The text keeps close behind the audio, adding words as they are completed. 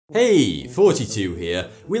Hey, 42 here.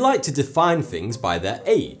 We like to define things by their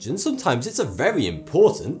age, and sometimes it's a very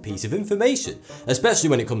important piece of information, especially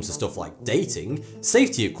when it comes to stuff like dating,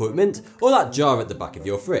 safety equipment, or that jar at the back of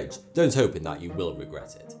your fridge. Don't hoping that you will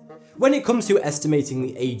regret it. When it comes to estimating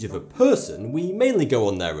the age of a person, we mainly go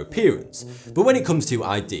on their appearance, but when it comes to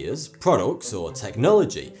ideas, products, or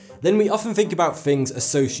technology, then we often think about things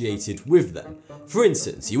associated with them. For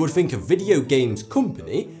instance, you would think a video games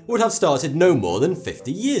company would have started no more than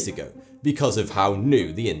 50 years ago, because of how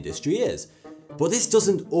new the industry is. But this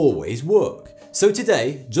doesn't always work. So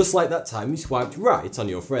today, just like that time you swiped right on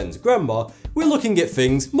your friend's grandma, we're looking at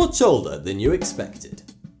things much older than you expected.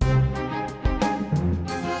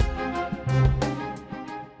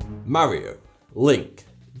 Mario, Link,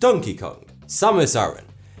 Donkey Kong, Samus Aran.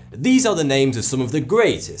 These are the names of some of the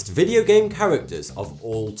greatest video game characters of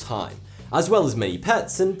all time, as well as many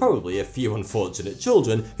pets and probably a few unfortunate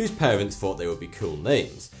children whose parents thought they would be cool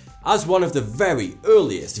names. As one of the very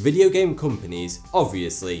earliest video game companies,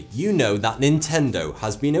 obviously, you know that Nintendo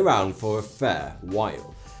has been around for a fair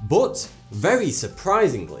while. But, very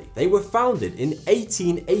surprisingly, they were founded in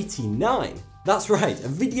 1889. That's right, a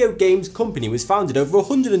video games company was founded over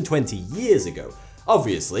 120 years ago.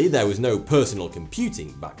 Obviously, there was no personal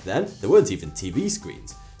computing back then, there weren't even TV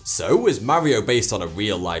screens. So, was Mario based on a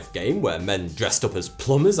real-life game where men dressed up as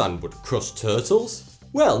plumbers and would crush turtles?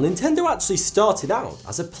 Well, Nintendo actually started out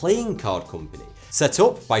as a playing card company, set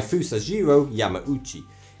up by Fusajiro Yamauchi.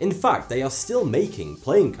 In fact, they are still making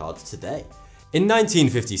playing cards today. In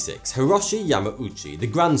 1956, Hiroshi Yamauchi, the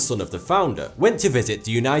grandson of the founder, went to visit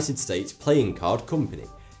the United States Playing Card Company.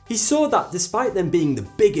 He saw that despite them being the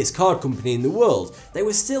biggest card company in the world, they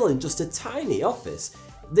were still in just a tiny office.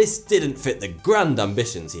 This didn't fit the grand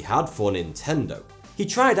ambitions he had for Nintendo. He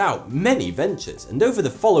tried out many ventures, and over the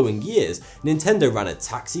following years, Nintendo ran a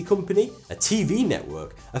taxi company, a TV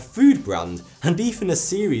network, a food brand, and even a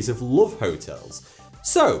series of love hotels.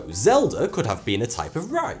 So, Zelda could have been a type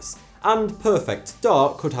of rice, and Perfect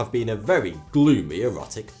Dark could have been a very gloomy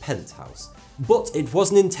erotic penthouse. But it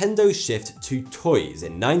was Nintendo's shift to toys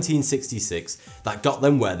in 1966 that got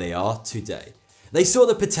them where they are today. They saw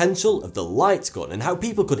the potential of the light gun and how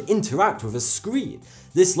people could interact with a screen.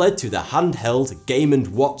 This led to the handheld Game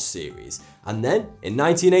 & Watch series, and then, in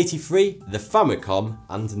 1983, the Famicom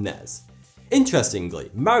and NES.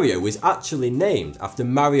 Interestingly, Mario was actually named after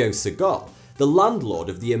Mario Zacherl, the landlord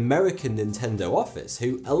of the American Nintendo office,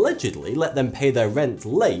 who allegedly let them pay their rent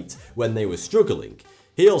late when they were struggling.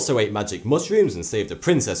 He also ate magic mushrooms and saved a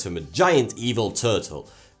princess from a giant evil turtle,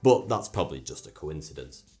 but that's probably just a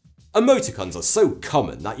coincidence. Emoticons are so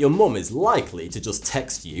common that your mum is likely to just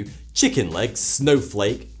text you chicken legs,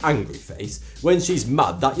 snowflake, angry face when she's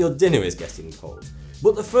mad that your dinner is getting cold.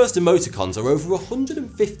 But the first emoticons are over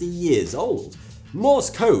 150 years old. Morse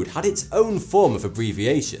code had its own form of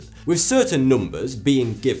abbreviation, with certain numbers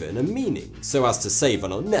being given a meaning so as to save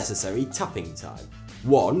on unnecessary tapping time.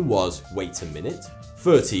 1 was wait a minute,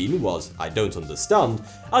 13 was I don't understand,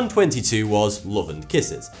 and 22 was love and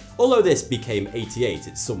kisses, although this became 88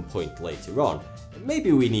 at some point later on.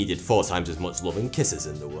 Maybe we needed 4 times as much love and kisses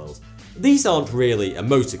in the world. These aren't really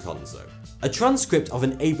emoticons though. A transcript of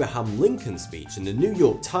an Abraham Lincoln speech in the New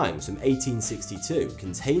York Times from 1862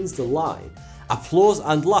 contains the line, "Applause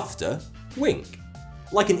and laughter, wink,"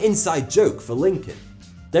 like an inside joke for Lincoln.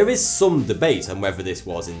 There is some debate on whether this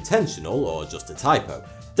was intentional or just a typo.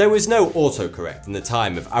 There was no autocorrect in the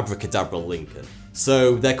time of Abracadabra Lincoln,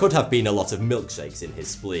 so there could have been a lot of milkshakes in his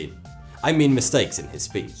spleen. I mean mistakes in his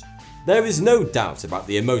speech. There is no doubt about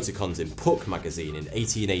the emoticons in Puck magazine in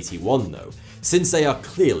 1881 though, since they are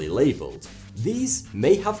clearly labelled. These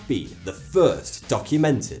may have been the first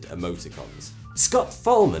documented emoticons. Scott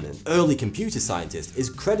Fahlman, an early computer scientist, is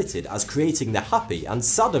credited as creating the happy and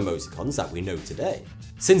sad emoticons that we know today,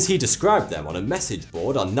 since he described them on a message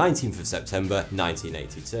board on 19th of September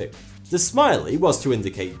 1982. The smiley was to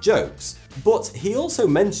indicate jokes, but he also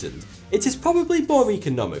mentioned it is probably more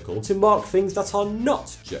economical to mark things that are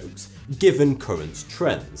not jokes, given current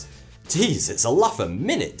trends. Geez, it's a laugh a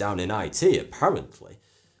minute down in IT apparently.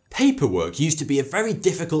 Paperwork used to be a very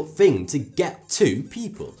difficult thing to get to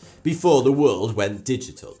people before the world went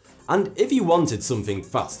digital, and if you wanted something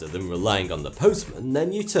faster than relying on the postman,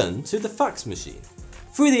 then you turned to the fax machine.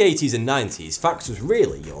 Through the 80s and 90s, fax was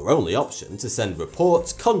really your only option to send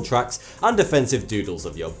reports, contracts, and offensive doodles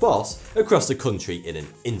of your boss across the country in an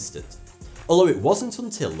instant. Although it wasn't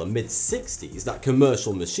until the mid-60s that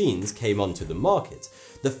commercial machines came onto the market.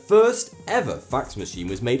 The first ever fax machine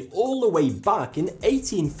was made all the way back in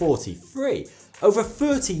 1843, over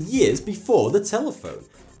 30 years before the telephone.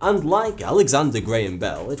 And like Alexander Graham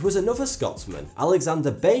Bell, it was another Scotsman, Alexander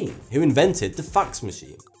Bain, who invented the fax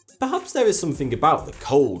machine. Perhaps there is something about the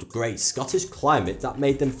cold, grey Scottish climate that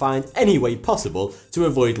made them find any way possible to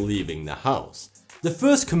avoid leaving the house. The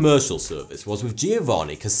first commercial service was with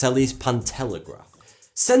Giovanni Caselli's pantelegraph.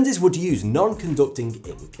 Senders would use non-conducting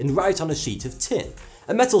ink and write on a sheet of tin.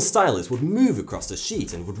 A metal stylus would move across the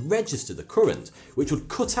sheet and would register the current, which would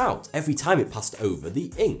cut out every time it passed over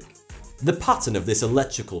the ink. The pattern of this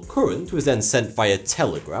electrical current was then sent via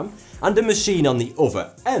telegram, and a machine on the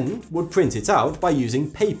other end would print it out by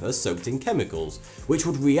using paper soaked in chemicals, which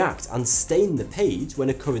would react and stain the page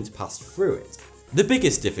when a current passed through it. The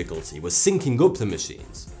biggest difficulty was syncing up the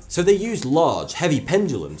machines, so they used large, heavy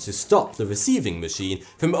pendulums to stop the receiving machine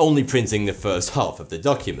from only printing the first half of the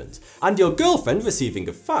document, and your girlfriend receiving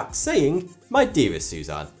a fax saying, "My dearest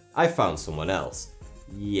Suzanne, I found someone else."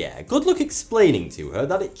 Yeah, good luck explaining to her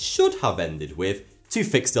that it should have ended with, "To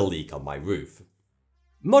fix the leak on my roof."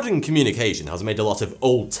 Modern communication has made a lot of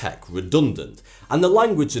old tech redundant, and the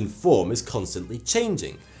language and form is constantly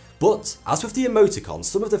changing. But, as with the emoticons,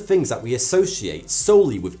 some of the things that we associate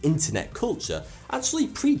solely with internet culture actually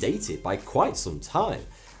predate it by quite some time,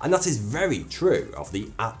 and that is very true of the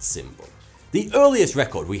 @ symbol. The earliest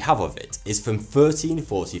record we have of it is from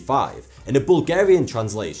 1345 in a Bulgarian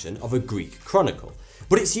translation of a Greek chronicle,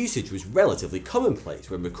 but its usage was relatively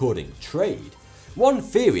commonplace when recording trade. One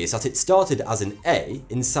theory is that it started as an A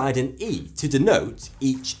inside an E to denote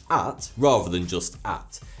each at rather than just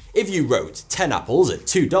at. If you wrote 10 apples at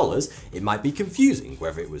 $2, it might be confusing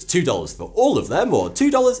whether it was $2 for all of them or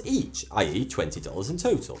 $2 each, i.e. $20 in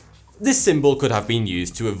total. This symbol could have been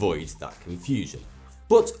used to avoid that confusion.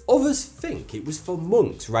 But others think it was for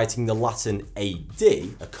monks writing the Latin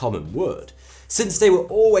AD, a common word, since they were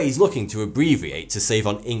always looking to abbreviate to save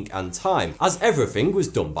on ink and time, as everything was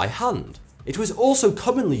done by hand. It was also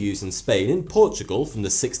commonly used in Spain and Portugal from the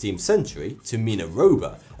 16th century to mean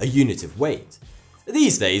arroba, a unit of weight.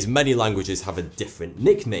 These days, many languages have a different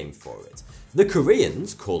nickname for it. The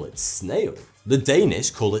Koreans call it snail, the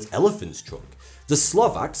Danish call it elephant's trunk, the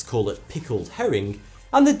Slovaks call it pickled herring,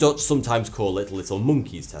 and the Dutch sometimes call it little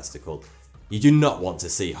monkey's testicle. You do not want to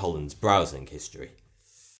see Holland's browsing history.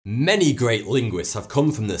 Many great linguists have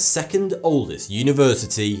come from the second oldest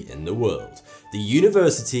university in the world, the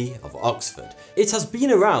University of Oxford. It has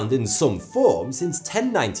been around in some form since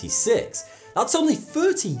 1096. That's only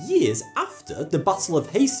 30 years after the Battle of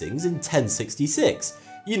Hastings in 1066.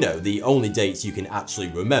 You know, the only dates you can actually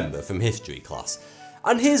remember from history class.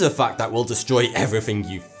 And here's a fact that will destroy everything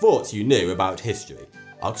you thought you knew about history.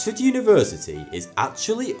 Oxford University is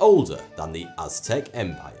actually older than the Aztec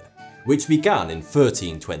Empire, which began in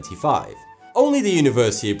 1325. Only the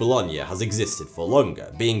University of Bologna has existed for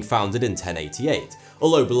longer, being founded in 1088.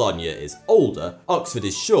 Although Bologna is older, Oxford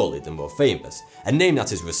is surely the more famous, a name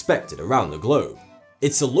that is respected around the globe.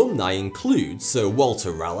 Its alumni include Sir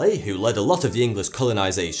Walter Raleigh, who led a lot of the English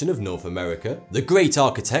colonisation of North America, the great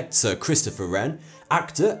architect Sir Christopher Wren,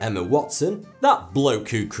 actor Emma Watson, that bloke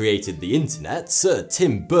who created the internet Sir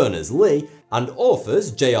Tim Berners-Lee, and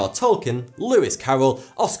authors J.R. Tolkien, Lewis Carroll,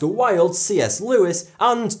 Oscar Wilde, C.S. Lewis,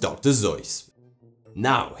 and Dr. Seuss.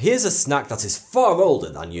 Now, here's a snack that is far older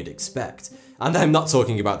than you'd expect. And I'm not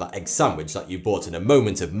talking about that egg sandwich that you bought in a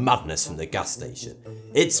moment of madness from the gas station.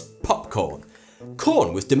 It's popcorn.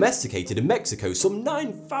 Corn was domesticated in Mexico some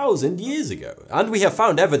 9,000 years ago, and we have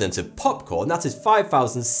found evidence of popcorn that is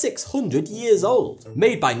 5,600 years old,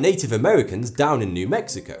 made by Native Americans down in New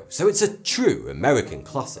Mexico, so it's a true American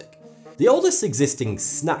classic. The oldest existing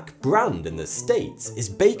snack brand in the States is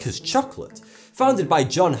Baker's Chocolate, founded by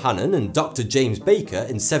John Hannon and Dr. James Baker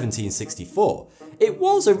in 1764. It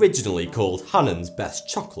was originally called Hannon's Best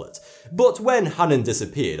Chocolate, but when Hannon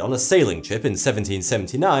disappeared on a sailing trip in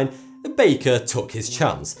 1779, Baker took his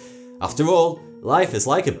chance. After all, life is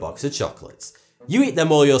like a box of chocolates. You eat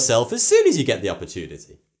them all yourself as soon as you get the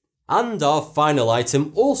opportunity. And our final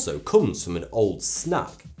item also comes from an old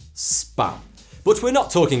snack, Spam. But we're not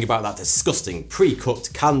talking about that disgusting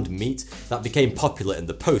pre-cooked canned meat that became popular in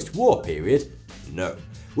the post-war period. No,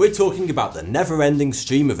 we're talking about the never-ending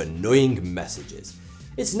stream of annoying messages.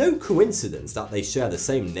 It's no coincidence that they share the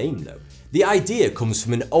same name though. The idea comes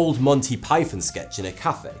from an old Monty Python sketch in a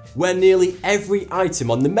cafe, where nearly every item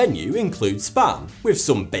on the menu includes spam, with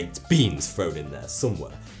some baked beans thrown in there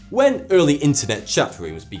somewhere. When early internet chat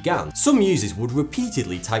rooms began, some users would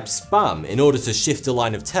repeatedly type spam in order to shift a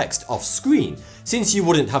line of text off screen, since you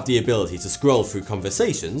wouldn't have the ability to scroll through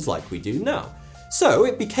conversations like we do now. So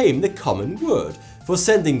it became the common word for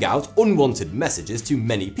sending out unwanted messages to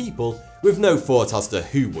many people with no thought as to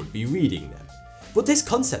who would be reading them. But this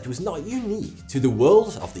concept was not unique to the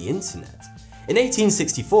world of the internet. In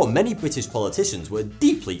 1864, many British politicians were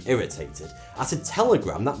deeply irritated at a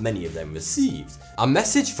telegram that many of them received. A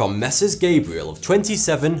message from Messrs Gabriel of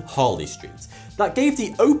 27 Harley Street that gave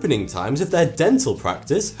the opening times of their dental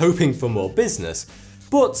practice, hoping for more business,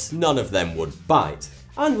 but none of them would bite,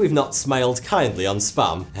 and we've not smiled kindly on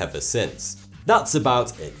spam ever since. That's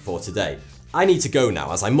about it for today. I need to go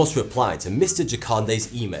now as I must reply to Mr.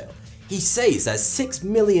 Jacande's email. He says there's $6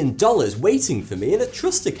 million waiting for me in a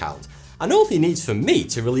trust account, and all he needs from me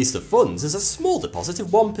to release the funds is a small deposit of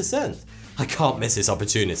 1%. I can't miss this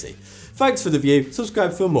opportunity. Thanks for the view,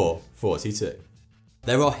 subscribe for more. 42.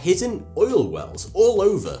 There are hidden oil wells all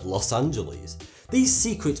over Los Angeles. These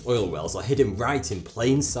secret oil wells are hidden right in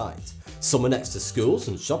plain sight. Some are next to schools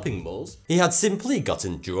and shopping malls. He had simply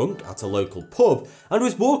gotten drunk at a local pub and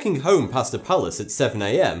was walking home past the palace at 7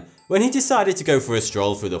 AM when he decided to go for a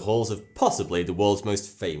stroll through the halls of possibly the world's most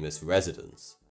famous residence.